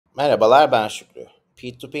Merhabalar, ben Şükrü.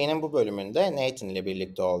 P2P'nin bu bölümünde Nathan ile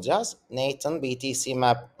birlikte olacağız. Nathan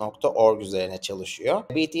BTCMap.org üzerine çalışıyor.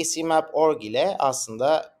 BTCMap.org ile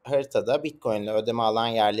aslında haritada Bitcoin ile ödeme alan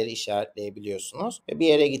yerleri işaretleyebiliyorsunuz. Ve bir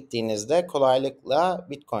yere gittiğinizde kolaylıkla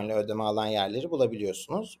Bitcoin ile ödeme alan yerleri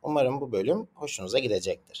bulabiliyorsunuz. Umarım bu bölüm hoşunuza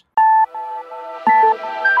gidecektir.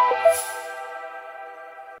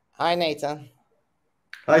 Hi Nathan.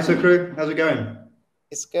 Hi Şükrü, how's it going?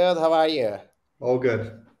 It's good, how are you? All good.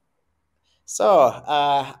 So,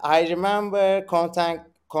 I remember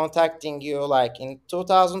contacting you like in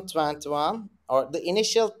 2021, or the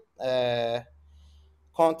initial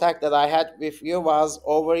contact that I had with you was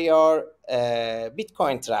over your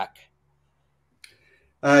Bitcoin track.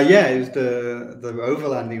 Yeah, it was the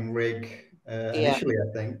overlanding rig Yeah. initially,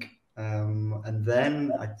 I think. And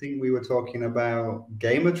then I think we were talking about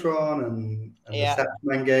Gametron and the Yeah.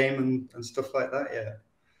 Satman game and stuff like that. Yeah.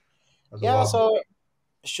 That was a Yeah, while. so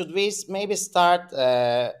should we maybe start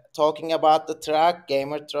talking about the track,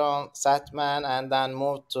 Gametron, Satman, and then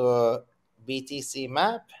move to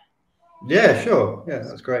BTCMap? Yeah, sure. Yeah,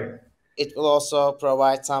 that's great. It will also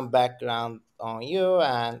provide some background on you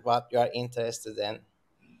and what you are interested in.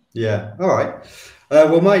 Yeah. All right.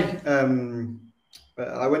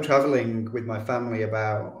 I went traveling with my family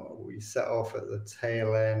we set off at the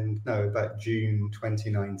tail end, no, about June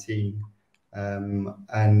 2019.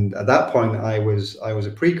 And at that point, I was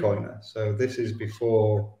a pre-coiner. So this is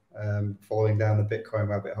before falling down the Bitcoin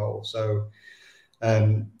rabbit hole. So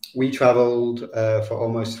we traveled for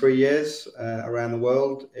almost 3 years around the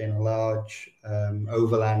world in a large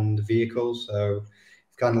overland vehicle. So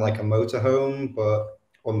it's kind of like a motorhome, but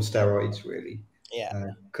on steroids, really.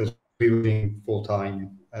 Yeah. Because we were doing full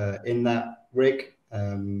time in that rig,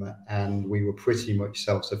 and we were pretty much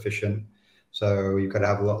self-sufficient. So you could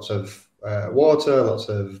have lots of water, lots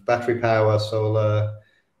of battery power, solar,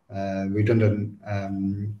 redundant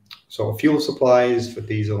sort of fuel supplies for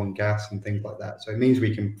diesel and gas and things like that. So it means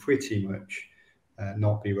we can pretty much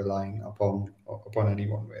not be relying upon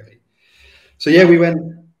anyone, really. So yeah, we went.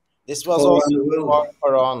 This was also before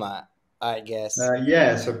Corona, I guess.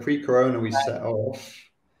 Yeah, so pre-Corona we set off.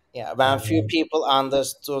 Yeah, when few people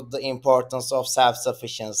understood the importance of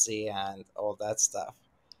self-sufficiency and all that stuff.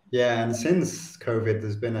 Yeah, and since COVID,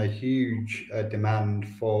 there's been a huge demand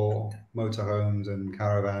for motorhomes and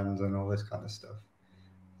caravans and all this kind of stuff.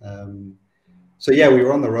 So yeah, we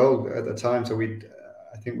were on the road at the time. So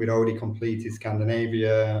I think we'd already completed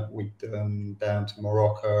Scandinavia. We'd done down to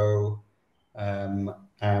Morocco,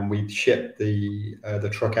 and we'd shipped the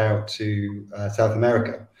truck out to South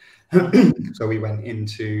America. So we went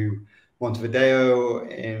into Montevideo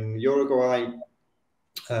in Uruguay,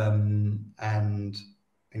 and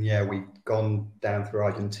yeah, we'd gone down through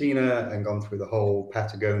Argentina and gone through the whole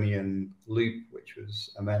Patagonian loop, which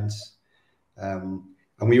was immense. And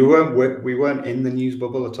we weren't in the news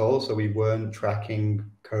bubble at all, so we weren't tracking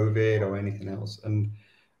COVID or anything else. And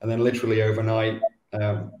then literally overnight,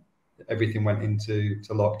 everything went into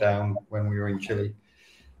lockdown when we were in Chile.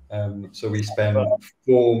 So we spent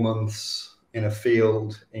 4 months in a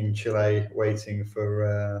field in Chile waiting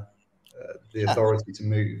for the authority to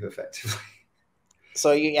move, effectively.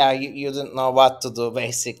 So you didn't know what to do,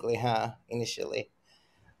 basically, huh? Initially.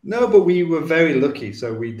 No, but we were very lucky.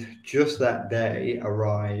 So we'd just that day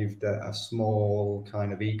arrived at a small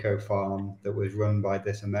kind of eco farm that was run by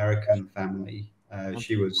this American family.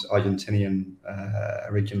 She was Argentinian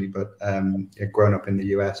originally, but had grown up in the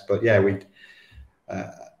US. But yeah, we'd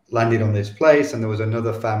landed on this place, and there was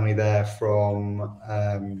another family there from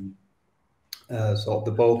sort of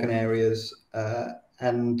the Balkan areas,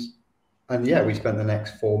 and yeah, we spent the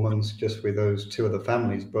next 4 months just with those two other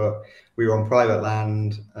families, but we were on private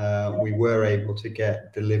land. We were able to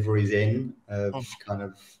get deliveries in of kind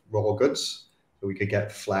of raw goods, so we could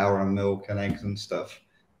get flour and milk and eggs and stuff.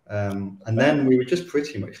 And then we were just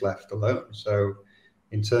pretty much left alone. So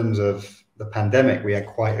in terms of the pandemic, we had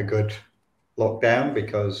quite a good lockdown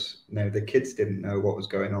because the kids didn't know what was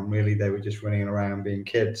going on. Really, they were just running around being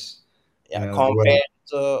kids. Yeah, compared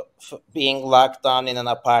to being locked down in an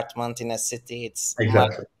apartment in a city, it's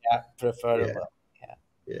exactly much preferable.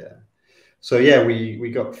 Yeah. So yeah, we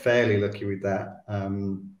got fairly lucky with that,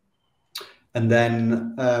 and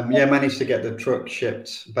then managed to get the truck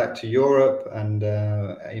shipped back to Europe. And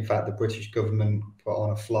in fact, the British government put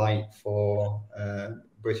on a flight for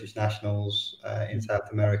British nationals in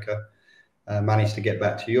South America. Managed to get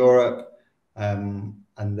back to Europe.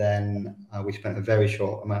 And then we spent a very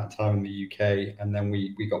short amount of time in the UK, and then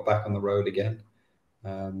we got back on the road again.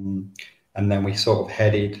 And then we sort of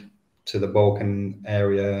headed to the Balkan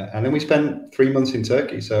area, and then we spent 3 months in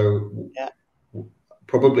Turkey. So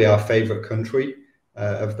probably our favorite country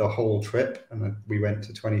of the whole trip, and we went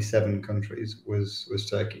to 27 countries, was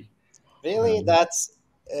Turkey. Really, that's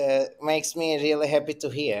makes me really happy to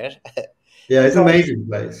hear. Yeah, it's an Because, amazing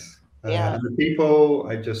place. yeah, And the people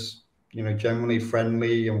are just, generally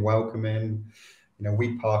friendly and welcoming.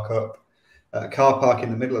 We park up at a car park in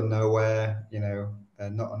the middle of nowhere,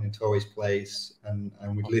 not on a tourist place, and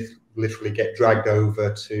we'd literally get dragged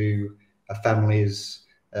over to a family's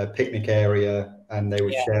picnic area, and they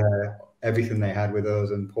would yeah, share everything they had with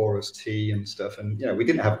us and pour us tea and stuff. And, we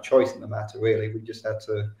didn't have a choice in the matter, really. We just had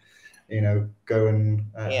to, go and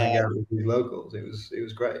hang yeah. out with these locals. It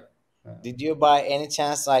was great. Did you by any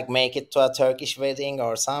chance like make it to a Turkish wedding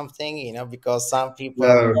or something? Because some people,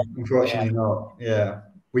 No, yeah, unfortunately not. Yeah.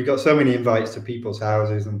 We got so many invites to people's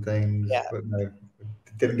houses and things, yeah. but no,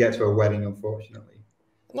 didn't get to a wedding, unfortunately.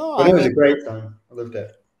 No, But I it was mean, a great time. I loved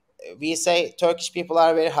it. we say Turkish people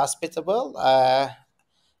are very hospitable.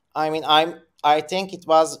 I mean, I think it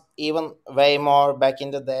was even way more back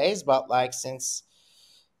in the days, but like since,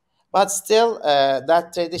 but still,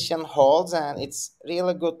 that tradition holds, and it's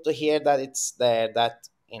really good to hear that it's there. That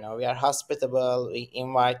we are hospitable, we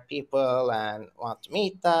invite people and want to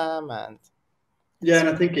meet them, and Yeah, and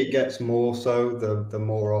I think it gets more so the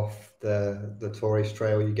more off the tourist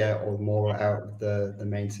trail you get, or more out of the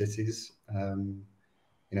main cities.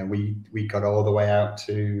 We got all the way out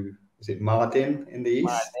to, was it Mardin in the east?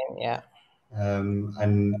 Martin, yeah,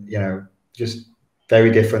 And just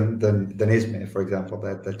very different than Izmir, for example.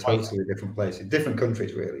 They're oh, yeah, totally different places, different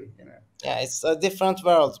countries, really. yeah. It's a different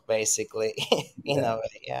world, basically, in Yeah, a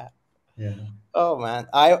way. Yeah. yeah, Oh man,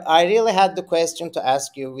 I really had the question to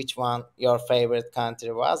ask you which one your favorite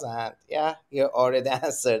country was, and yeah, you already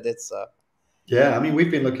answered it. So yeah. I mean,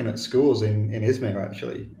 we've been looking at schools in Izmir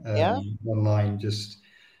actually, yeah. online. Just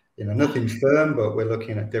nothing firm, but we're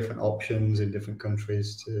looking at different options in different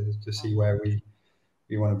countries to see where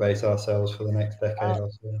we want to base ourselves for the next decade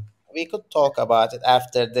or so. We could talk about it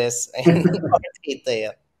after this in more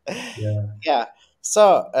detail. Yeah. Yeah. So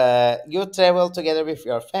you travel together with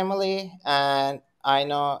your family, and I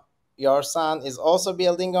know your son is also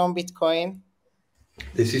building on Bitcoin.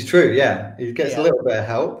 This is true. Yeah, he gets a Yeah. little bit of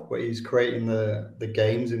help, but he's creating the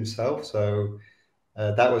games himself. So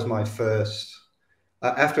that was my first.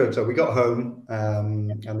 After, so we got home,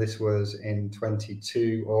 and this was in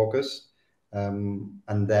 22 August,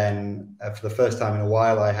 and then for the first time in a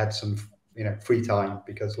while, I had some free time,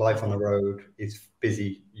 because life on the road is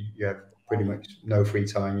busy. You have pretty much no free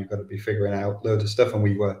time. You've got to be figuring out loads of stuff, and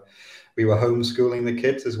we were homeschooling the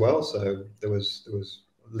kids as well, so there was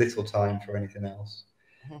little time for anything else.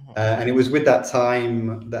 And it was with that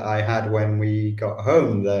time that I had when we got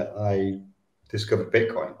home that I discovered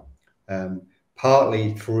Bitcoin,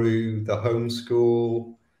 partly through the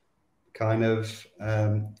homeschool kind of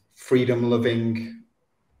freedom-loving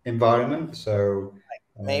environment. So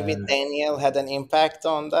Maybe Daniel had an impact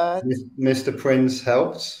on that. Mr. Prince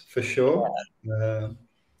helped for sure.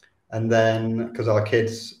 And then, because our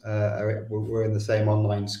kids were in the same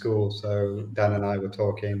online school, so Dan and I were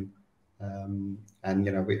talking, and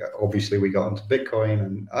we got onto Bitcoin,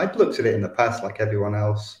 and I'd looked at it in the past like everyone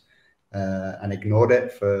else, and ignored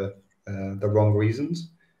it for the wrong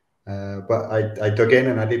reasons. But I dug in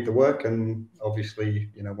and I did the work, and obviously,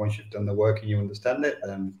 once you've done the work and you understand it,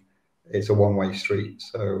 then it's a one-way street.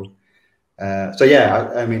 So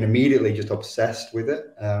yeah, I mean, immediately just obsessed with it.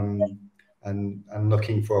 And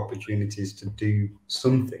looking for opportunities to do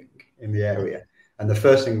something in the area. And the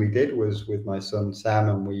first thing we did was with my son Sam,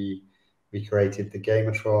 and we created the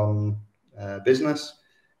Gametron business,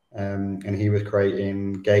 and he was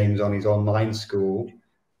creating games on his online school,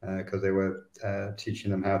 because they were teaching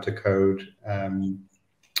them how to code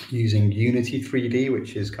using Unity 3D,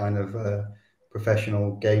 which is kind of a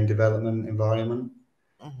professional game development environment.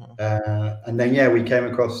 And then, yeah, we came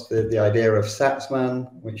across the idea of Satsman,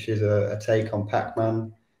 which is a take on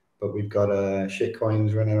Pac-Man, but we've got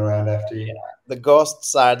shitcoins running around after you. The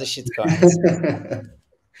ghosts are the shitcoins.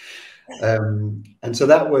 And so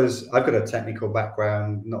that was, I've got a technical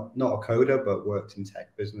background, not a coder, but worked in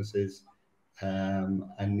tech businesses.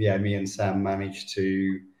 And yeah, me and Sam managed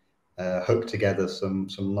to hook together some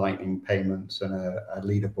lightning payments and a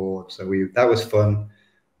leaderboard. So that was fun.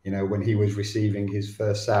 When he was receiving his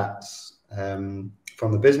first sats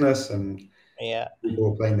from the business, and Yeah. people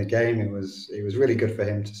were playing the game, it was really good for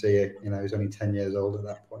him to see it. He was only 10 years old at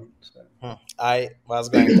that point. So. I was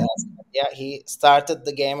going to ask. Yeah, he started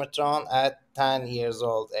the Gametron at 10 years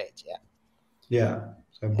old age. Yeah. Yeah.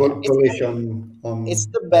 So It's, bullish on it's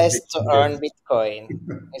the best to earn Bitcoin.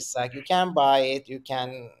 Bitcoin. It's like you can buy it, you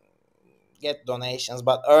can get donations,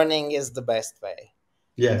 but earning is the best way.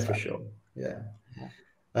 Yeah, for sure. Yeah.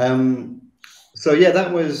 So yeah,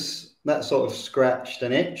 that sort of scratched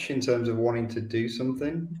an itch in terms of wanting to do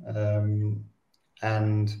something.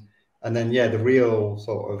 And then yeah, the real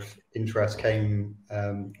sort of interest came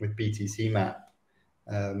with BTCMap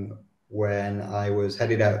when I was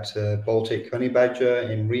headed out to Baltık Honeybadger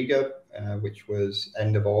in Riga, which was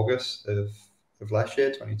end of August of last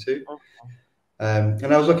year, 22. And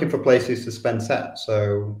I was looking for places to spend sats.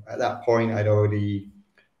 So at that point, I'd already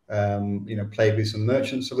played with some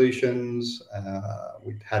merchant solutions.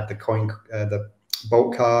 We'd had the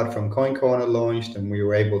bulk card from Coin Corner launched, and we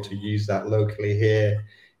were able to use that locally here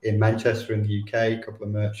in Manchester in the UK. A couple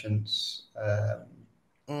of merchants.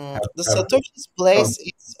 The Satoshi's place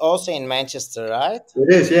is also in Manchester, right?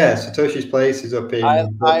 It is, yeah. Satoshi's place is up in.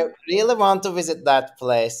 I really want to visit that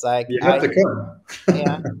place. Like, You have to come.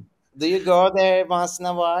 Yeah. Do you go there once in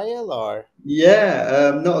a while, or?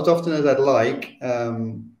 Yeah, not as often as I'd like.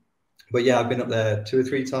 But yeah, I've been up there 2 or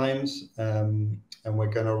 3 times, and we're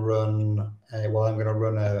going to run. I'm going to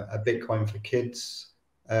run a Bitcoin for Kids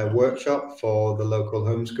workshop for the local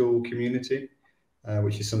homeschool community,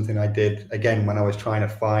 which is something I did again when I was trying to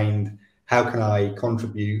find how can I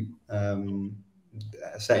contribute.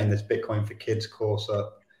 Setting this Bitcoin for Kids course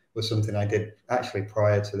up was something I did actually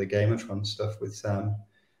prior to the Gametron stuff with Sam,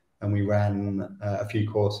 and we ran a few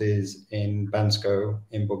courses in Bansko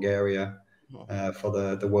in Bulgaria. For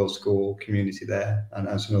the World School community there,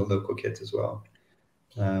 and some of the local kids as well.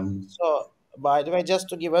 So, by the way, just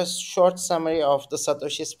to give a short summary of the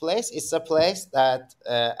Satoshi's place, it's a place that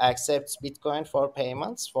accepts Bitcoin for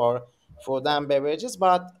payments for food and beverages,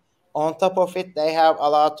 but on top of it, they have a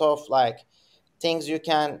lot of like things you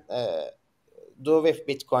can do with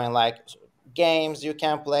Bitcoin, like games you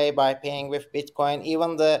can play by paying with Bitcoin.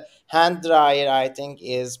 Even the hand dryer, I think,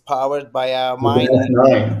 is powered by a miner.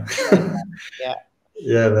 S9. Yeah.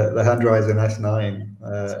 Yeah, the hand dryer is an S9.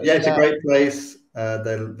 Yeah, it's a great place.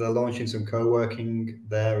 They're launching some co-working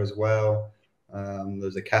there as well.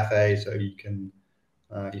 There's a cafe, so you can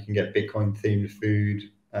get Bitcoin themed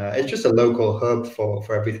food. It's just a local hub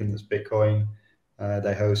for everything that's Bitcoin.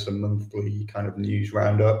 They host a monthly kind of news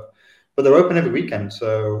roundup, but they're open every weekend.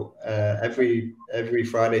 So every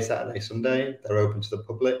Friday, Saturday, Sunday, they're open to the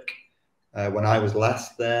public. When I was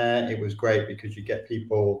last there, it was great because you get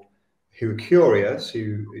people who are curious,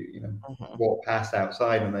 who walk past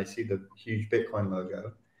outside and they see the huge Bitcoin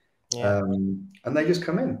logo, and they just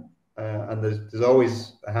come in. And there's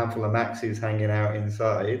always a handful of maxis hanging out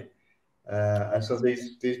inside, and so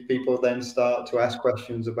these people then start to ask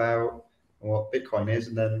questions about what Bitcoin is,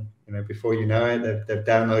 and then before you know it, they've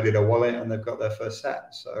downloaded a wallet and they've got their first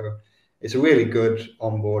set. So it's a really good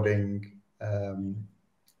onboarding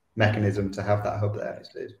mechanism to have that hub there.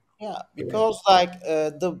 Yeah, because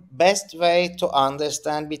the best way to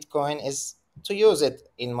understand Bitcoin is to use it,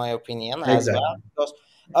 in my opinion, as well. Because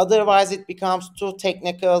otherwise, it becomes too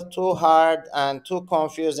technical, too hard, and too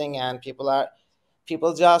confusing, and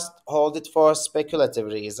people just hold it for speculative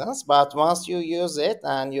reasons. But once you use it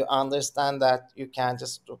and you understand that you can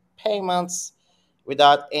just do payments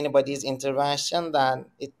without anybody's intervention, then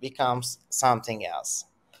it becomes something else.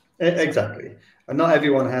 Exactly, and not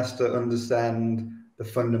everyone has to understand the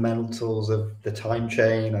fundamentals of the time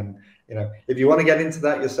chain, and if you want to get into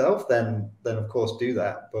that yourself, then of course do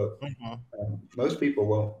that. But most people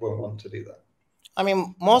won't want to do that. I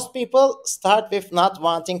mean, most people start with not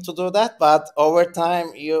wanting to do that, but over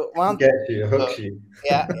time you want to get you, hooks you.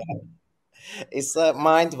 Yeah. It's a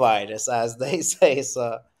mind virus, as they say.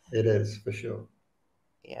 So it is, for sure.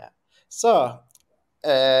 Yeah. So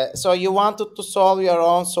you wanted to solve your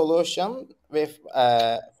own solution with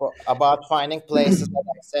about finding places that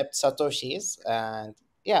accept Satoshis, and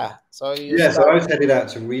so so I was headed out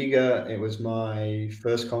to Riga. It was my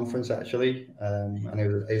first conference actually, and it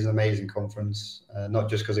was an amazing conference. Not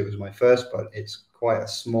just because it was my first, but it's quite a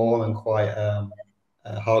small and quite a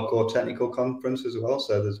hardcore technical conference as well.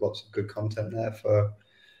 So there's lots of good content there for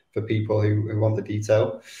people who want the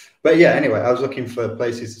detail. But yeah, anyway, I was looking for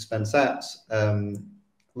places to spend sats.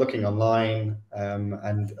 Looking online,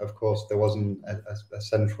 and of course there wasn't a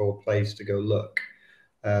central place to go look.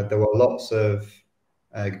 There were lots of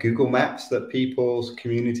Google Maps that people's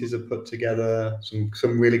communities have put together,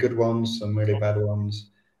 some really good ones, some really bad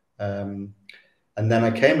ones. And then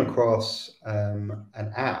I came across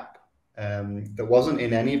an app that wasn't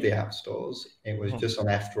in any of the app stores. It was just on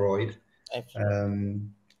F-Droid,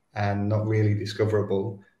 and not really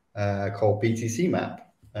discoverable, called BTCMap.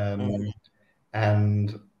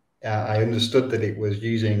 And I understood that it was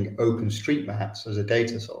using OpenStreetMaps as a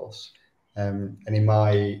data source. And in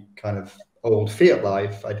my kind of old fiat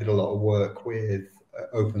life, I did a lot of work with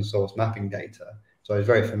open source mapping data. So I was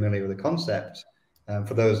very familiar with the concept.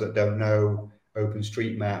 For those that don't know,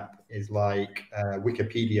 OpenStreetMap is like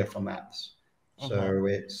Wikipedia for maps. So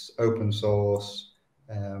it's open source,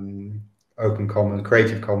 open commons,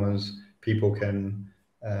 Creative Commons. People can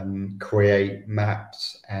create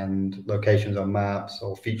maps and locations on maps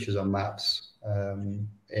or features on maps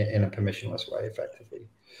in a permissionless way, effectively.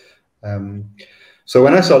 So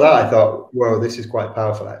when I saw that, I thought, whoa, this is quite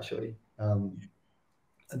powerful, actually.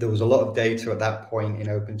 There was a lot of data at that point in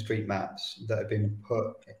OpenStreetMaps that had been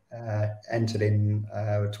entered in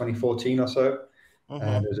 2014 or so.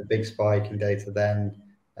 There was a big spike in data then.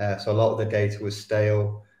 So a lot of the data was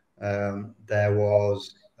stale. There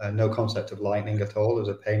was no concept of Lightning at all as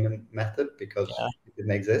a payment method because it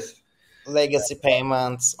didn't exist. Legacy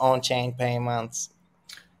payments, on-chain payments.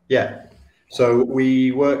 Yeah. So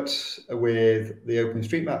we worked with the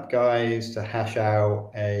OpenStreetMap guys to hash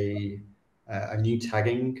out a new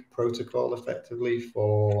tagging protocol, effectively,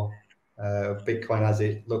 for Bitcoin as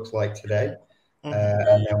it looks like today.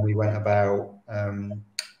 And then we went about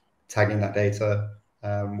tagging that data,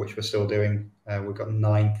 which we're still doing. We've got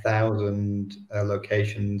 9,000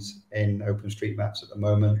 locations in OpenStreetMaps at the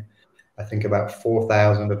moment. I think about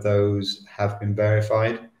 4,000 of those have been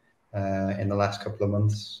verified in the last couple of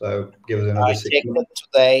months. So give us another 6 months.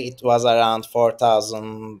 Today it was around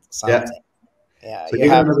 4,000 something. Yeah. So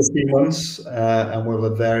give it another few months and we'll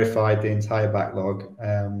have verified the entire backlog.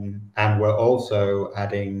 And we're also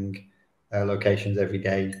adding locations every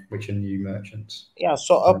day, which are new merchants. Yeah.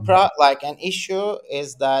 So like an issue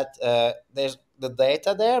is that there's the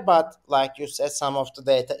data there, but like you said, some of the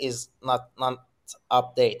data is not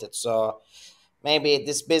updated. So maybe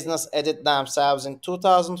this business added themselves in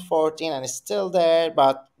 2014 and it's still there,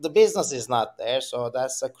 but the business is not there. So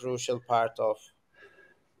that's a crucial part of.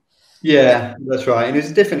 Yeah, that's right. And it's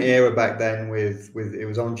a different era back then with it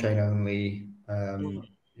was on-chain only.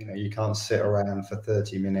 You know, you can't sit around for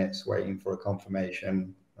 30 minutes waiting for a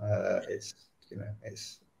confirmation. It's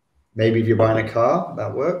maybe if you're buying a car,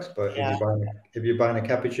 that works, but if you're buying a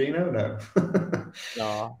cappuccino, no.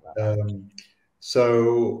 No.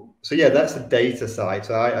 So yeah, that's the data side.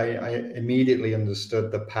 So I immediately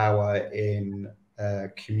understood the power in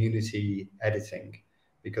community editing,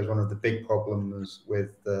 because one of the big problems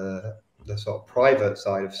with the sort of private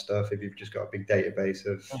side of stuff, if you've just got a big database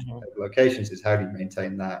of locations, is how do you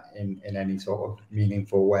maintain that in any sort of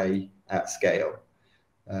meaningful way at scale,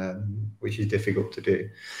 which is difficult to do.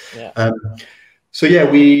 So yeah,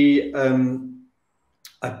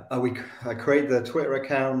 I created the Twitter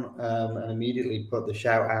account and immediately put the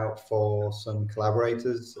shout out for some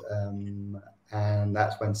collaborators, and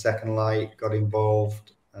that's when Second Light got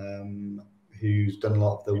involved, who's done a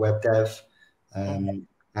lot of the web dev,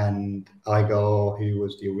 and Igor, who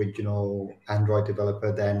was the original Android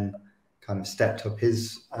developer, then kind of stepped up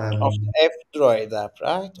his F-Droid app,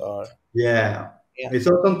 right? Or it's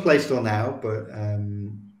on Play Store now, but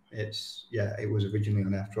it was originally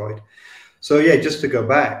on F-Droid. So yeah, just to go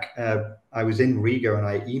back, I was in Riga and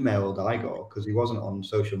I emailed Igor because he wasn't on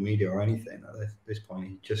social media or anything at this point.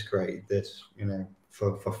 He just created this,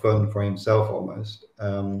 for fun for himself almost.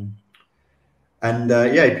 And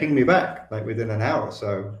he pinged me back like within an hour or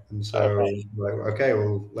so. And so like, okay,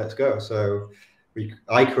 well, let's go. So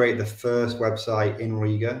I created the first website in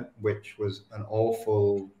Riga, which was an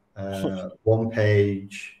awful one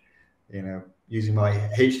page, using my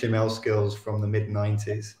HTML skills from the mid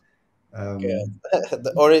 90s.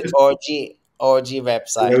 The OG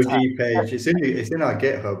website. The OG page. It's in our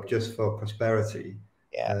GitHub just for prosperity.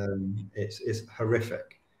 It's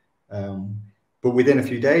horrific. But within a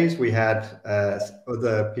few days, we had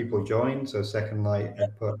other people join. So Second Light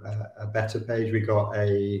had put a better page. We got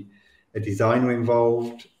a designer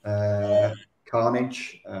involved,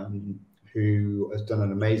 Carnage, who has done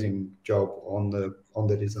an amazing job on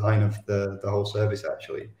the design of the whole service,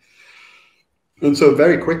 actually. And so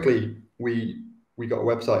very quickly, we got a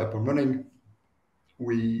website up and running.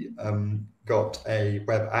 We got a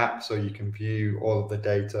web app, so you can view all of the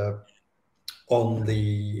data on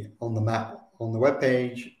the map on the web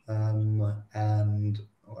page, and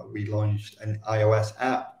we launched an iOS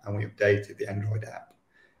app and we updated the Android app.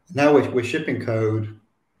 Now we're shipping code,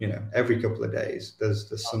 every couple of days.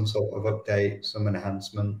 There's some sort of update, some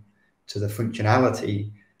enhancement to the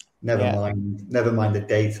functionality. Never mind the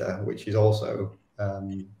data, which is also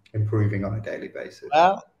improving on a daily basis.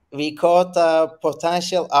 Well, we caught a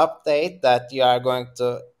potential update that you are going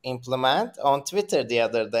to implement on Twitter the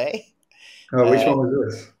other day. Oh, which one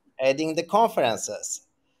was this? Adding the conferences.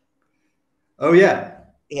 Oh, yeah,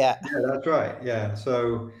 that's right. Yeah,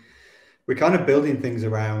 so we're kind of building things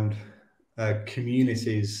around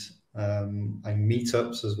communities and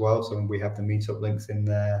meetups as well. So we have the meetup links in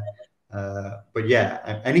there. But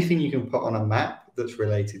yeah, anything you can put on a map that's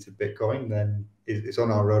related to Bitcoin, then it's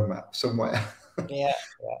on our roadmap somewhere. Yeah,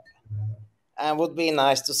 and would be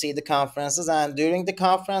nice to see the conferences. And during the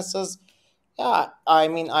conferences, yeah, I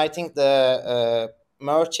mean, I think the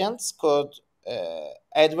merchants could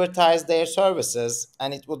advertise their services,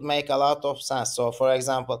 and it would make a lot of sense. So, for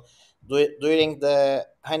example, during the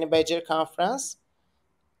Honeybadger conference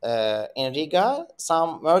in Riga,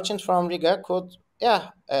 some merchant from Riga could,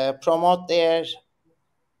 promote their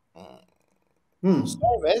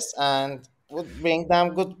service and would bring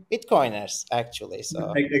them good Bitcoiners, actually.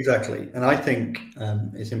 So, Exactly. And I think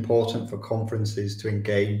it's important for conferences to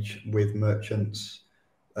engage with merchants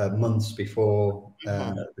months before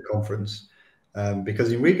the conference.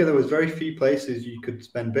 Because in Riga, there was very few places you could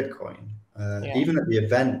spend Bitcoin. Even at the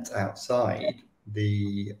event outside,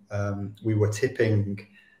 we were tipping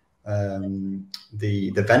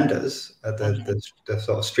the vendors at the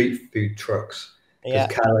sort of street food trucks,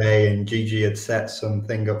 because Calais and Gigi had set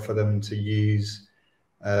something up for them to use.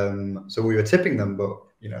 So we were tipping them, but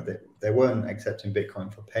they weren't accepting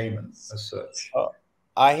Bitcoin for payments as such.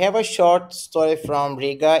 I have a short story from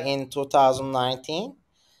Riga in 2019.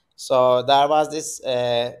 So there was this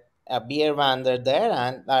a beer vendor there,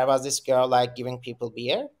 and there was this girl like giving people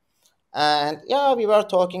beer. And we were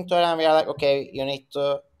talking to her, and we are like, okay, you need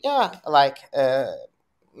to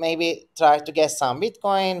maybe try to get some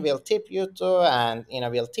Bitcoin. We'll tip you too, and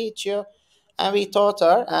we'll teach you. And we taught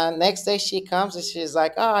her, and next day she comes and she's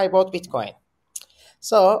like, I bought Bitcoin.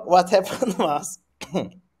 So what happened was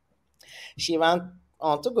she went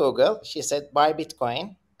onto Google, she said buy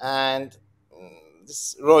Bitcoin, and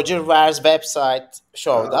this Roger Ware's website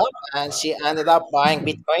showed up, and she ended up buying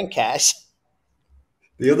Bitcoin Cash.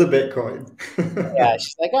 The other Bitcoin. Yeah,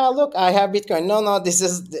 she's like, oh, look, I have Bitcoin. No, this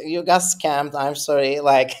is, you got scammed. I'm sorry.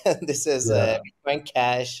 Like, this is Bitcoin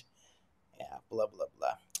Cash. Yeah, blah, blah,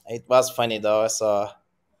 blah. It was funny though. So,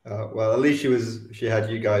 well, at least she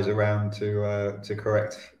had you guys around to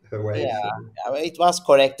correct her ways. Yeah, it was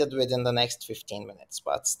corrected within the next 15 minutes,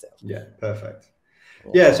 but still. Yeah, perfect.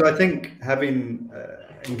 Yeah, so I think having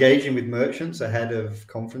engaging with merchants ahead of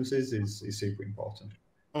conferences is super important.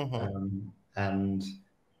 And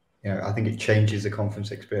I think it changes the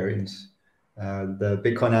conference experience. The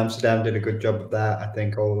Bitcoin Amsterdam did a good job of that. I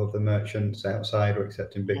think all of the merchants outside are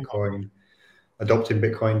accepting Bitcoin. Adopting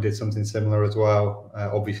Bitcoin did something similar as well.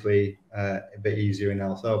 Obviously, a bit easier in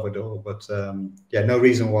El Salvador, but no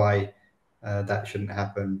reason why that shouldn't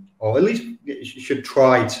happen, or at least you should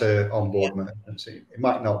try to onboard merchants. It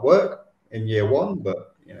might not work in year one,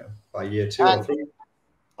 but by year two or three.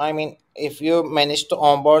 I mean, if you manage to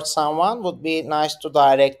onboard someone, would be nice to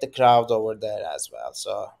direct the crowd over there as well.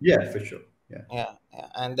 So yeah, for sure. Yeah,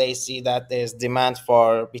 and they see that there's demand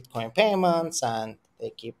for Bitcoin payments, and they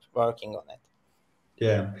keep working on it.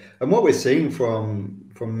 Yeah, and what we're seeing from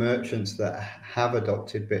merchants that have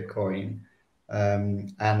adopted Bitcoin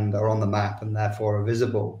and are on the map and therefore are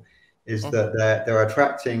visible is that they're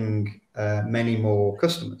attracting many more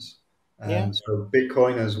customers. So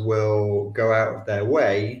Bitcoiners will go out of their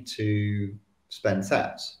way to spend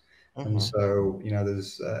sats. And so,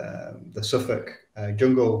 there's the Suffolk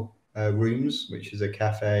Jungle Rooms, which is a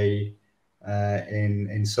cafe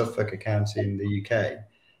in Suffolk County in the UK.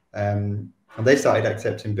 And they started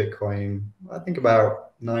accepting Bitcoin, I think,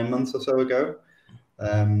 about 9 months or so ago.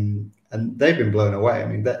 And they've been blown away. I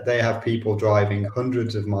mean, they have people driving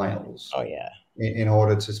hundreds of miles in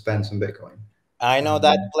order to spend some Bitcoin. I know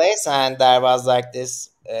that place, and there was like this,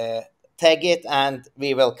 tag it and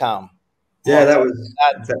we will come. Yeah, that was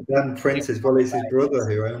Dan Prince's, well, it's his brother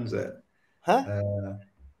who owns it.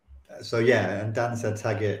 So and Dan said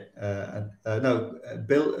tag it.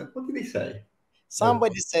 Bill, what did he say?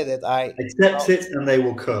 Somebody said it. I accept it and they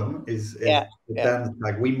will come. Is Dan's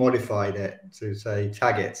tag? We modified it to say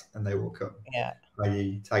tag it and they will come.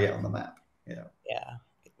 I.e., tag it on the map. Yeah,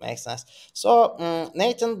 it makes sense. So,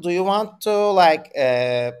 Nathan, do you want to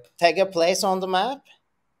tag a place on the map?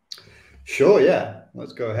 Sure. Yeah,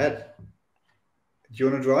 let's go ahead. Do you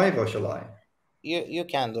want to drive or shall I? You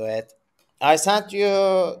can do it. I sent you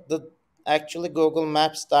the actually Google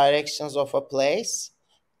Maps directions of a place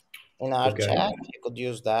in our chat. You could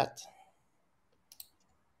use that.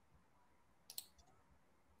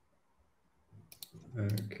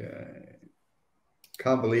 Okay.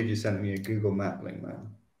 Can't believe you sent me a Google Map link, man.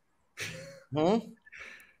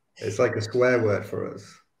 It's like a swear word for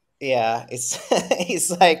us. Yeah,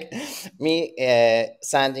 it's like me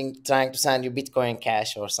trying to send you Bitcoin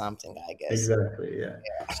Cash or something, I guess. Exactly. Yeah.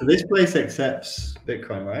 So this place accepts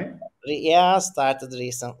Bitcoin, right? Yeah, started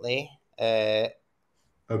recently. Okay,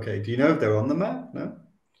 do you know if they're on the map? No?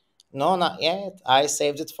 No, not yet. I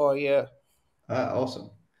saved it for you. Ah, awesome.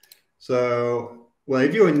 So, well,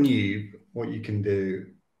 if you're a noob, what you can do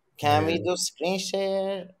Can we is, do screen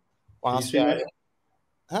share can you once we see are? me?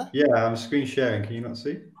 Huh? Yeah, I'm screen sharing. Can you not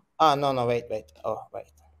see? Oh, no, no, wait, wait. Oh,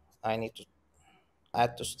 wait. I need to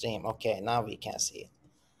add to stream. Okay, now we can see it.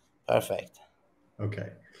 Perfect.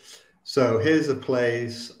 Okay. So here's a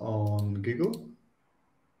place on Google.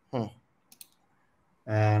 Hmm.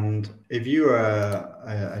 And if you are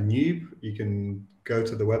a noob, you can go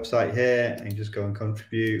to the website here and just go and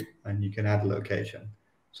contribute, and you can add a location.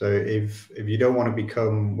 So if you don't want to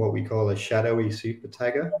become what we call a shadowy super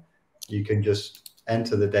tagger, you can just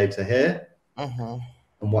enter the data here. Mm-hmm.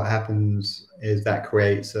 And what happens is that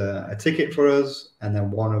creates a ticket for us, and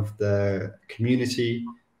then one of the community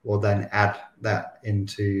will then add that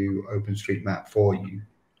into OpenStreetMap for you.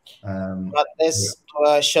 But this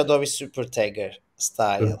shadowy super tagger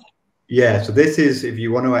style. Yeah, so this is if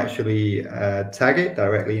you want to actually tag it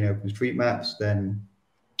directly in OpenStreetMaps, then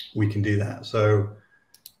we can do that. So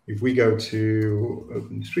if we go to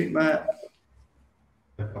OpenStreetMap,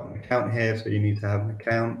 I've got an account here, so you need to have an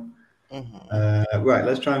account. Mm-hmm. Right,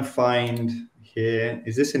 let's try and find here.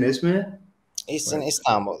 Is this in Izmir? It's in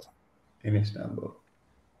Istanbul. In Istanbul.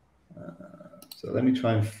 So let me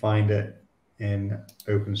try and find it in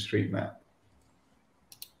OpenStreetMap.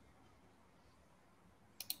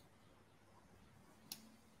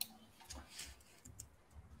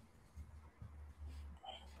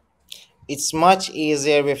 It's much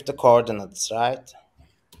easier with the coordinates, right?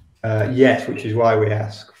 Yes, which is why we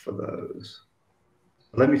ask for those.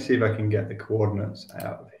 Let me see if I can get the coordinates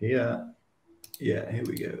out of here. Yeah, here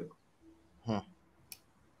we go.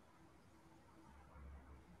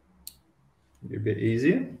 A bit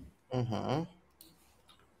easier. Mm-hmm.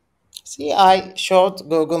 See, I showed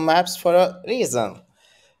Google Maps for a reason.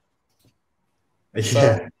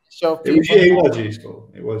 Yeah, show it was, people. it was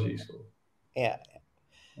useful. It was useful. Yeah.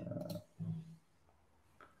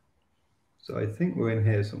 So I think we're in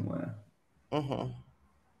here somewhere. Mm-hmm.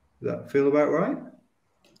 Does that feel about right?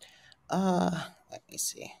 Let me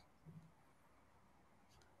see.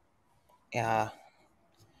 Yeah.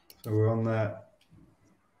 So we're on that.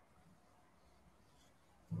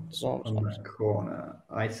 Zoom. On that corner,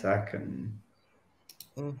 Isaac and.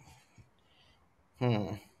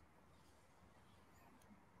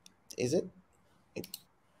 Is it? It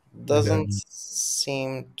doesn't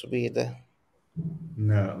seem to be the.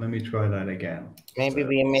 No, let me try that again. Maybe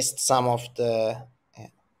we missed some of the.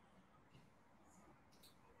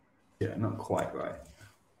 Yeah, not quite right.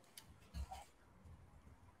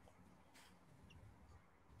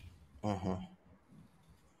 Mm-hmm.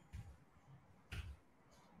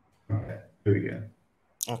 Okay, here we go.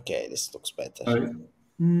 Okay, this looks better. But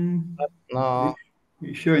No.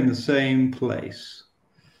 You're showing the same place.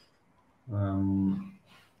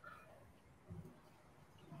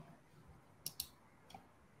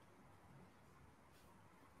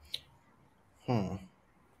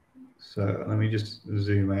 So let me just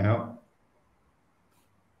zoom out.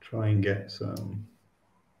 Try and get some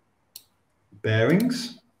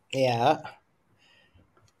bearings. Yeah.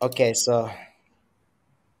 Okay, so.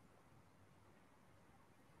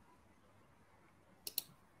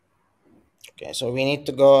 Okay, so we need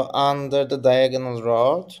to go under the diagonal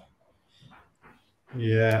road.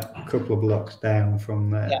 Yeah, a couple of blocks down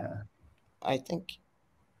from there. Yeah, I think.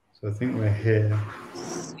 So I think we're here.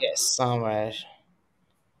 Yes, somewhere.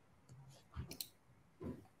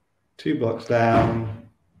 2 blocks down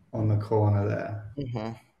on the corner there.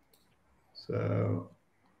 Mm-hmm. So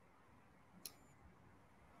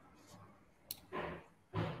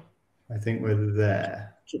I think we're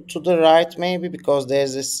there. To the right, maybe, because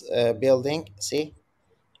there's this building. See?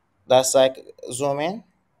 That's like zoom in.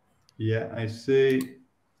 Yeah, I see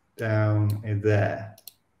down in there.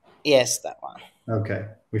 Yes, that one. Okay,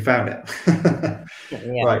 we found it.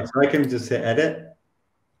 Yeah. Right, so I can just hit edit.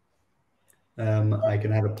 I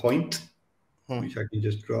can add a point, which I can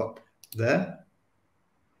just drop there.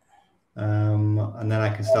 And then I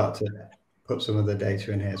can start to put some of the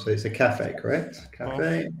data in here. So it's a cafe, correct?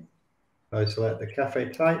 Cafe. I select the cafe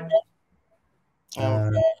type.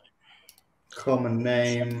 Common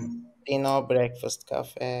name. Breakfast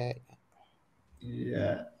cafe.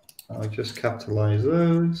 Yeah, I'll just capitalize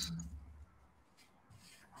those.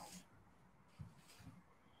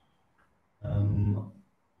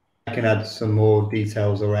 I can add some more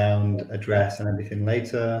details around address and everything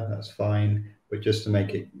later. That's fine. But just to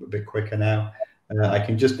make it a bit quicker now, I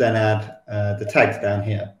can just then add the tags down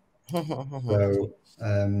here. So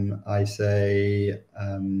I say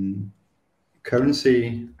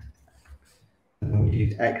currency, and we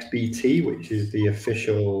use XBT, which is the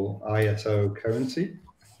official ISO currency.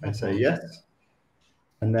 I say yes.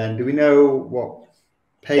 And then do we know what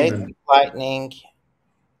payment? Lightning.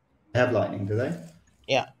 They have Lightning, do they?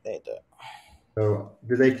 Yeah, they do. So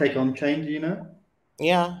do they take on chain, do you know?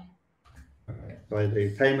 Yeah. Okay. So I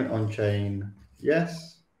do payment on chain,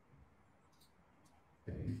 yes.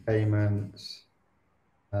 Payments,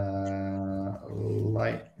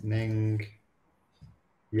 Lightning,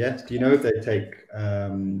 yes. Do you know if they take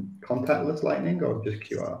contactless Lightning or just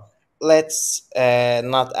QR? Let's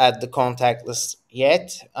not add the contactless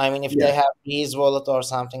yet. I mean, if they have Ease Wallet or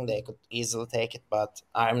something, they could easily take it, but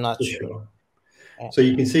I'm not sure. Yeah. So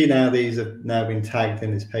you can see now these have now been tagged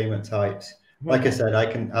in as payment types. Like I said,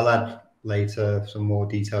 I'll add later some more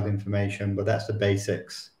detailed information, but that's the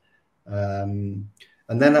basics. And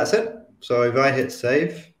then that's it. So if I hit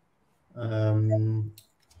save,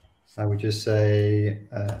 I would just say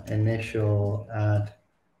initial add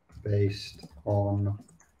based on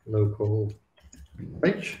local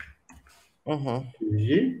reach.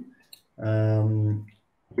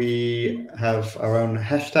 We have our own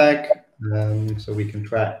hashtag, so we can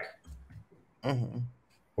track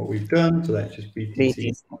what we've done. So that's just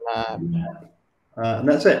BTCMap. And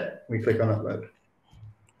that's it. We click on upload.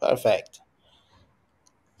 Perfect.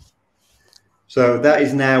 So that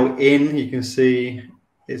is now in. You can see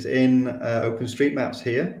it's in OpenStreetMaps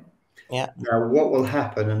here. Yeah. Now what will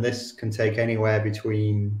happen, and this can take anywhere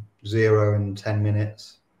between 0 and 10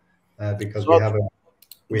 minutes, because so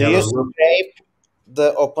we have a scrape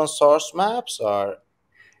the open source maps, or?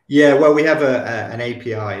 Yeah, well, we have an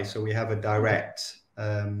API, so we have a direct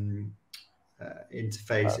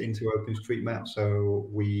interface into OpenStreetMap. So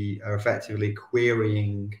we are effectively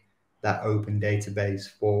querying that open database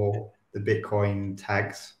for the Bitcoin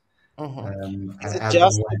tags. Is it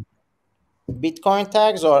just Bitcoin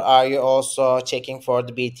tags, or are you also checking for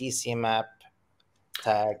the BTCMap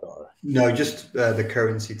tag? Or no, just the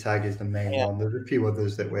currency tag is the main one. There's a few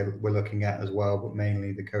others that we're looking at as well, but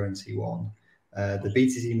mainly the currency one. The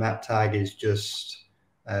BTCMap tag is just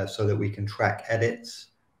so that we can track edits,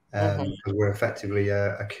 because we're effectively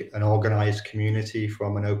an organized community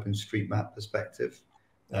from an OpenStreetMap perspective.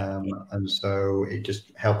 And so it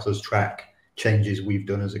just helps us track changes we've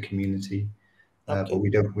done as a community, but we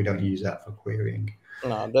don't use that for querying.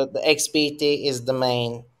 No, the XBT is the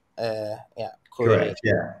main query. Correct,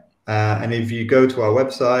 yeah. And if you go to our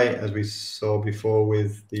website, as we saw before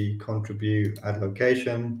with the contribute add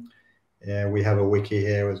location, we have a wiki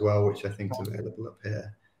here as well, which I think is available up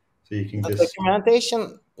here. So you can the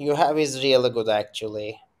documentation you have is really good,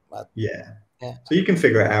 actually. But yeah. So you can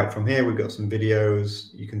figure it out from here. We've got some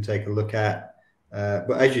videos you can take a look at.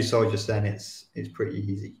 But as you saw just then, it's pretty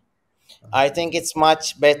easy. I think it's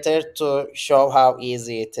much better to show how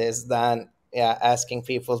easy it is than asking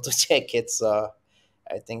people to check it. So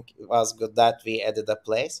I think it was good that we added a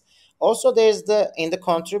place. Also, there's in the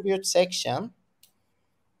contribute section,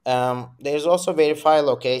 there's also verify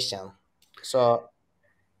location. So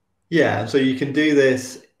yeah, so you can do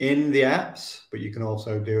this in the apps, but you can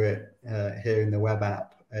also do it here in the web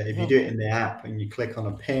app. If you do it in the app and you click on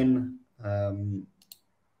a pin,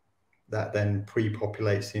 that then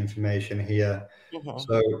pre-populates the information here.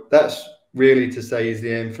 So that's really to say, is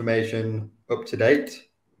the information up to date?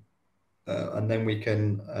 And then we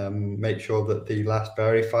can make sure that the last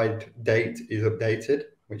verified date is updated,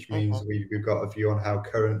 which means we've got a view on how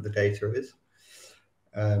current the data is.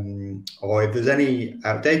 Or if there's any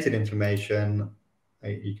outdated information,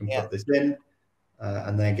 you can put this in.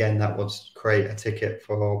 And then again, that would create a ticket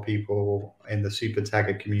for people in the super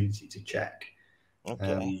tagger community to check.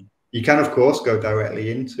 You can, of course, go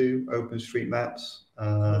directly into OpenStreetMaps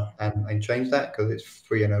and change that, because it's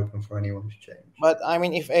free and open for anyone to change. But I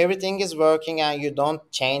mean, if everything is working and you don't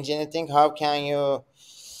change anything, how can you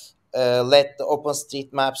let the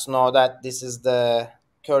OpenStreetMaps know that this is the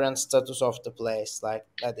current status of the place, like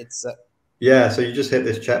that it's yeah, so you just hit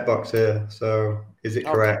this checkbox here. So is it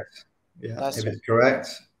correct? Yeah, if it's correct,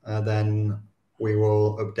 then we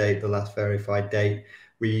will update the last verified date.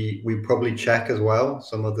 We probably check as well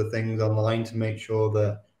some other things online to make sure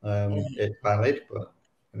that it's valid, but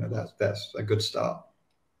that's a good start.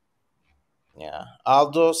 Yeah,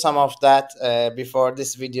 I'll do some of that before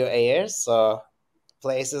this video airs. So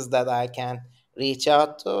places that I can reach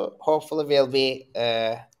out to hopefully will be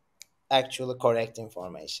actually correct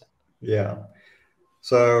information. Yeah.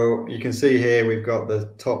 So you can see here we've got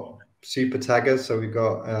the top super taggers. So we've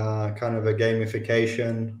got kind of a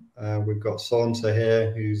gamification. We've got Saunter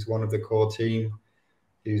here, who's one of the core team.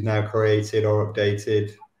 who's now created or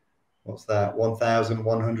updated, what's that,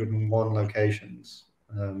 1,101 locations.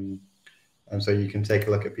 And so you can take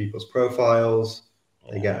a look at people's profiles.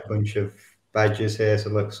 They get a bunch of badges here. So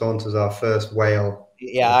look, Saunter's our first whale.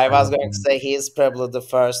 Yeah, I was going to say he's probably the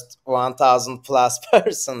first 1,000 plus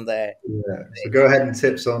person there. Yeah, so go ahead and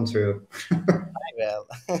tip Saunter. I will.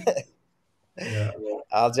 Yeah.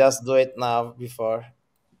 I'll just do it now before.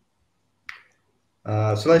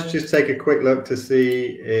 So let's just take a quick look to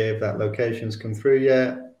see if that location's come through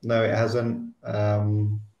yet. No, it hasn't.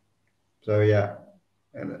 So yeah,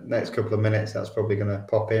 in the next couple of minutes, that's probably going to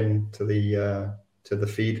pop in to the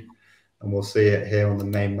feed, and we'll see it here on the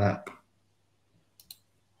main map.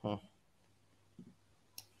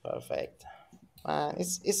 Perfect.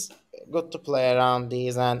 It's good to play around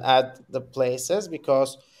these and add the places,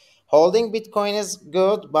 because holding Bitcoin is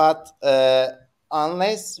good, but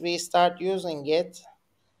unless we start using it,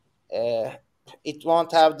 it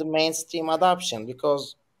won't have the mainstream adoption,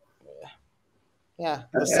 because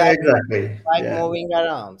the site exactly, moving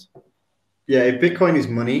around. Yeah, if Bitcoin is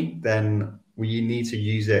money, then we need to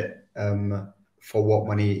use it for what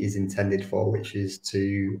money is intended for, which is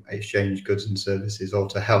to exchange goods and services, or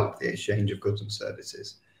to help the exchange of goods and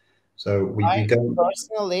services. So we don't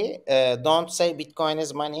personally don't say Bitcoin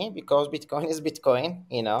is money, because Bitcoin is Bitcoin,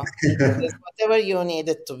 you know. It's whatever you need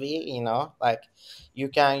it to be, you know, like you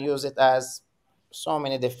can use it as so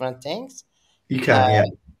many different things. You can, yeah.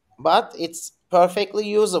 But it's perfectly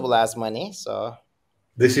usable as money. So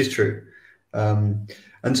this is true. And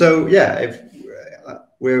so, yeah, if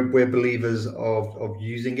we're believers of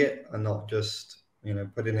using it and not just, you know,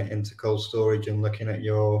 putting it into cold storage and looking at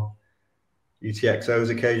your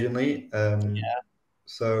UTXOs occasionally.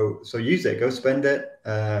 So use it, go spend it,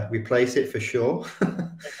 replace it for sure.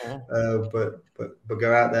 But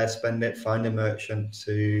go out there, spend it, find a merchant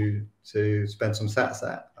to spend some sats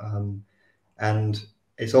at. And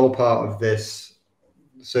it's all part of this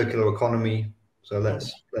circular economy. So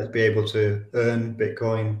let's be able to earn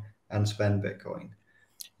Bitcoin and spend Bitcoin.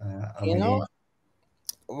 You know,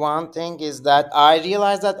 one thing is that I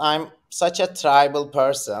realized that I'm such a tribal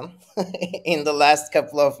person in the last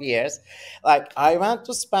couple of years. Like, I want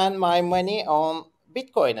to spend my money on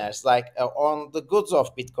Bitcoiners, like on the goods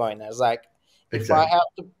of Bitcoiners. Like, if I have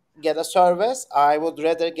to get a service, I would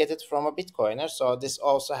rather get it from a Bitcoiner. So this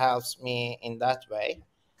also helps me in that way.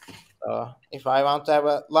 So if I want to have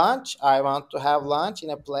a lunch, I want to have lunch in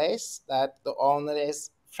a place that the owner is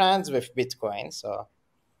friends with Bitcoin. So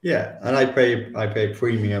yeah, and I pay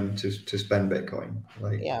premium to spend Bitcoin.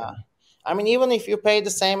 Like, yeah, I mean, even if you pay the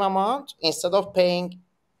same amount, instead of paying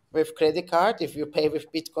with credit card, if you pay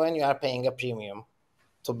with Bitcoin, you are paying a premium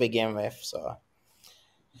to begin with. So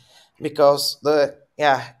because the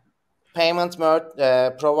payment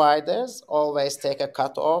providers always take a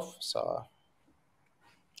cut off, so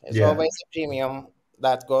there's always a premium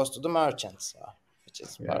that goes to the merchants, which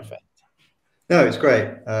is perfect. No, it's great.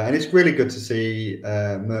 And it's really good to see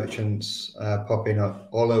merchants popping up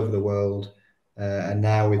all over the world. And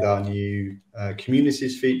now with our new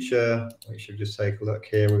communities feature, which you'll just take a look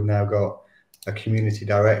here, we've now got a community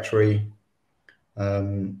directory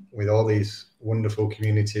with all these wonderful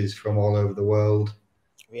communities from all over the world.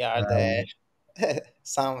 We are there.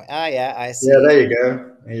 I see. Yeah, there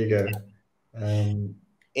you go.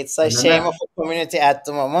 It's a shame of a community at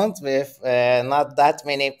the moment with not that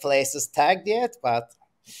many places tagged yet, but...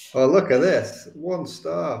 Oh, look at this. 1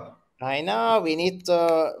 star. I know. We need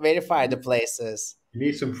to verify the places. You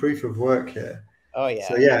need some proof of work here. Oh, yeah.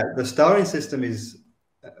 So, yeah, the starring system is,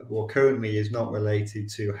 well, currently is not related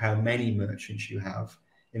to how many merchants you have.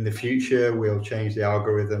 In the future, we'll change the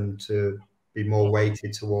algorithm to be more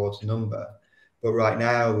weighted towards number. But right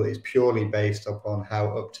now, it's purely based upon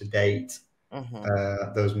how up-to-date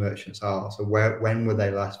those merchants are. So when were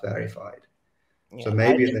they last verified? Yeah, so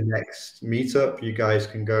maybe at the next meetup, you guys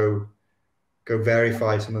can go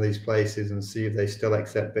verify some of these places and see if they still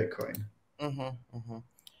accept Bitcoin. Yeah,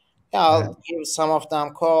 I'll give some of them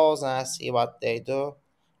calls and see what they do.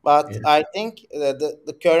 But I think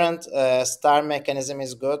the current star mechanism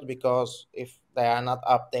is good, because if they are not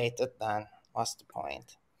updated, then what's the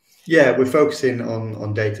point? Yeah, we're focusing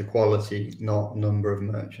on data quality, not number of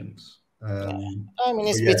merchants. I mean,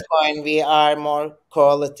 it's Bitcoin. We are more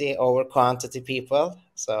quality over quantity people.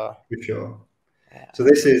 So for sure. Yeah. So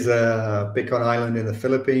this is Bitcoin Island in the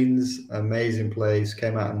Philippines. Amazing place.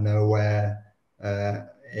 Came out of nowhere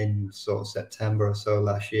in sort of September or so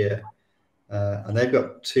last year, and they've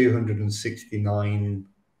got 269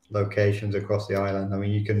 locations across the island. I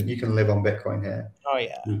mean, you can live on Bitcoin here. Oh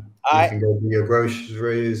yeah. You can go do your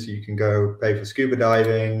groceries. You can go pay for scuba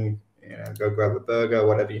diving. go grab a burger,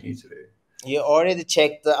 whatever you need to do. You already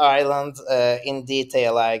checked the island in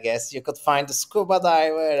detail, I guess. You could find the scuba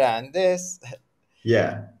diver and this.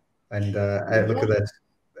 Yeah, and look at this.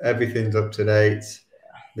 Everything's up to date.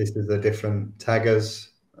 This is the different taggers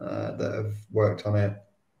that have worked on it.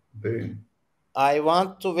 Boom. I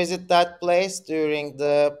want to visit that place during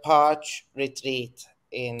the Parch retreat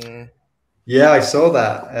in... Yeah, I saw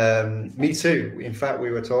that. Me too. In fact, we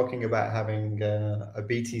were talking about having a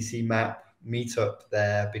BTCMap meetup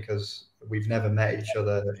there because we've never met each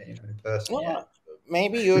other in person yet.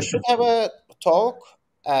 Maybe you should have a talk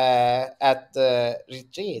at the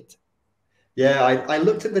retreat. Yeah, I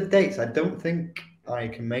looked at the dates. I don't think I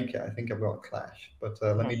can make it. I think I've got a clash, but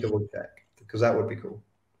let me double check because that would be cool.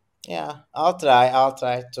 Yeah, I'll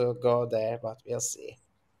try to go there, but we'll see.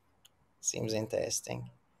 Seems interesting.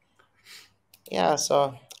 Yeah,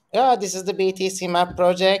 so yeah, this is the BTCMap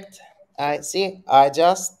project. That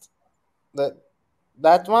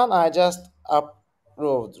one I just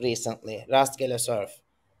approved recently. Rastgele Surf.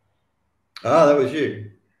 Ah, that was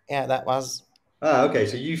you. Yeah, that was. Ah, okay.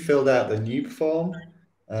 So you filled out the new form,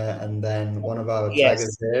 and then one of our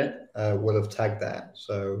taggers here will have tagged that.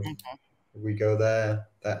 So if we go there,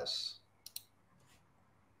 that's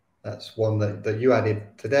one that you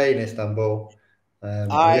added today in Istanbul.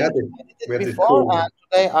 I did it before, and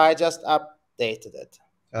today I just updated it.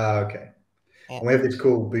 Ah, okay. Yeah. And we have this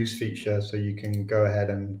cool boost feature, so you can go ahead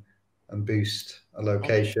and boost a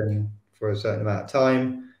location for a certain amount of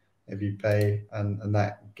time if you pay, and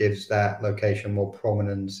that gives that location more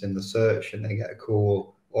prominence in the search, and they get a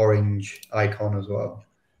cool orange icon as well.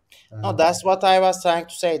 No, that's what I was trying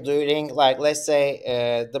to say during, like, let's say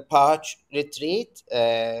the Pouch retreat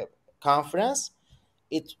conference.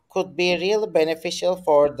 It could be really beneficial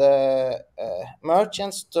for the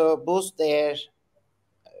merchants to boost their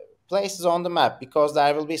places on the map because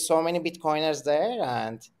there will be so many Bitcoiners there,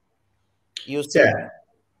 and you see.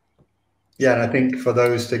 Yeah, and I think for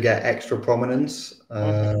those to get extra prominence,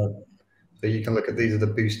 so you can look at these are the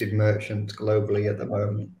boosted merchants globally at the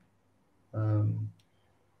moment.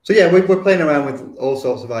 So yeah, we're playing around with all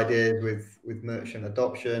sorts of ideas with merchant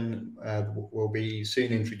adoption. We'll be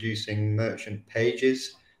soon introducing merchant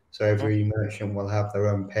pages. So every merchant will have their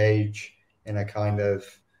own page in a kind of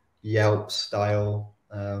Yelp style.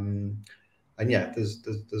 And yeah,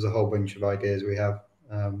 there's a whole bunch of ideas we have.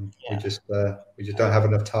 We just don't have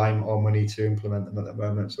enough time or money to implement them at the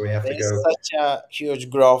moment, so we have to go. There's such a huge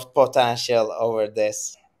growth potential over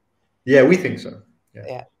this. Yeah, we think so.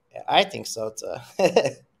 Yeah, I think so too.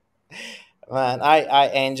 Man, I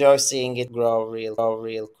enjoy seeing it grow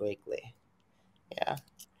real quickly. Yeah.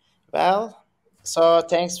 Well, so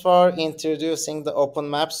thanks for introducing the open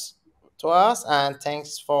maps to us, and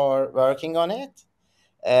thanks for working on it.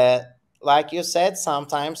 Like you said,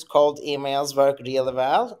 sometimes cold emails work really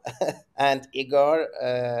well. And Igor,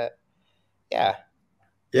 yeah,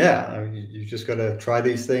 I mean, you've just got to try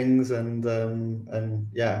these things, and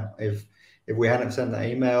yeah, if we hadn't sent that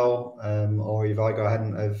email, or if Igor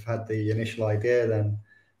hadn't have had the initial idea, then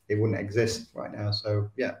it wouldn't exist right now. So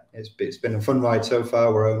yeah, it's been a fun ride so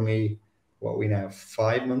far. We're only, what are we now,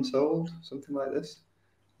 5 months old, something like this.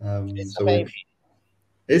 It's a baby.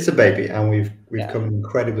 It's a baby, and we've come an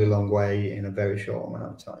incredibly long way in a very short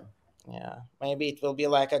amount of time. Yeah, maybe it will be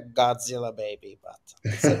like a Godzilla baby, but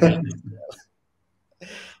it's a baby still.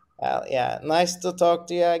 Well, yeah, nice to talk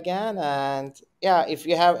to you again. And yeah, if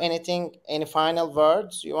you have any final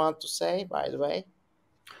words you want to say, by the way.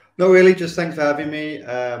 No, really, just thanks for having me.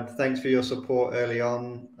 Thanks for your support early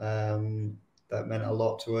on. That meant a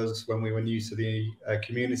lot to us when we were new to the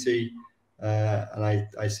community. And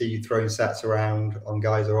I see you throwing sats around on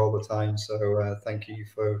Geyser all the time. So thank you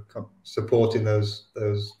for supporting those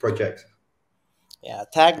projects. Yeah,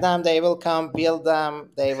 tag them, they will come. Build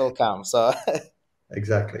them, they will come. So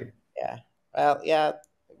exactly. Yeah. Well, yeah,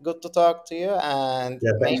 good to talk to you. And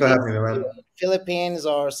yeah, thanks for having me around. Philippines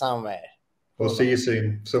or somewhere. We'll see you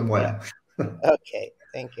soon, somewhere. Okay,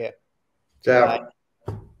 thank you. Ciao. Bye.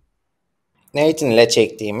 Nathan ile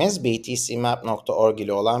çektiğimiz BTCMap.org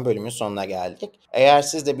ile olan bölümün sonuna geldik. Eğer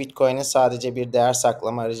siz de Bitcoin'in sadece bir değer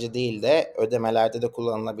saklama aracı değil de ödemelerde de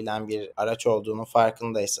kullanılabilen bir araç olduğunun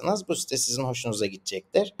farkındaysanız bu site sizin hoşunuza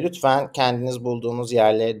gidecektir. Lütfen kendiniz bulduğunuz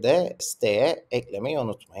yerleri de siteye eklemeyi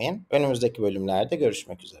unutmayın. Önümüzdeki bölümlerde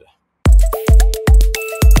görüşmek üzere.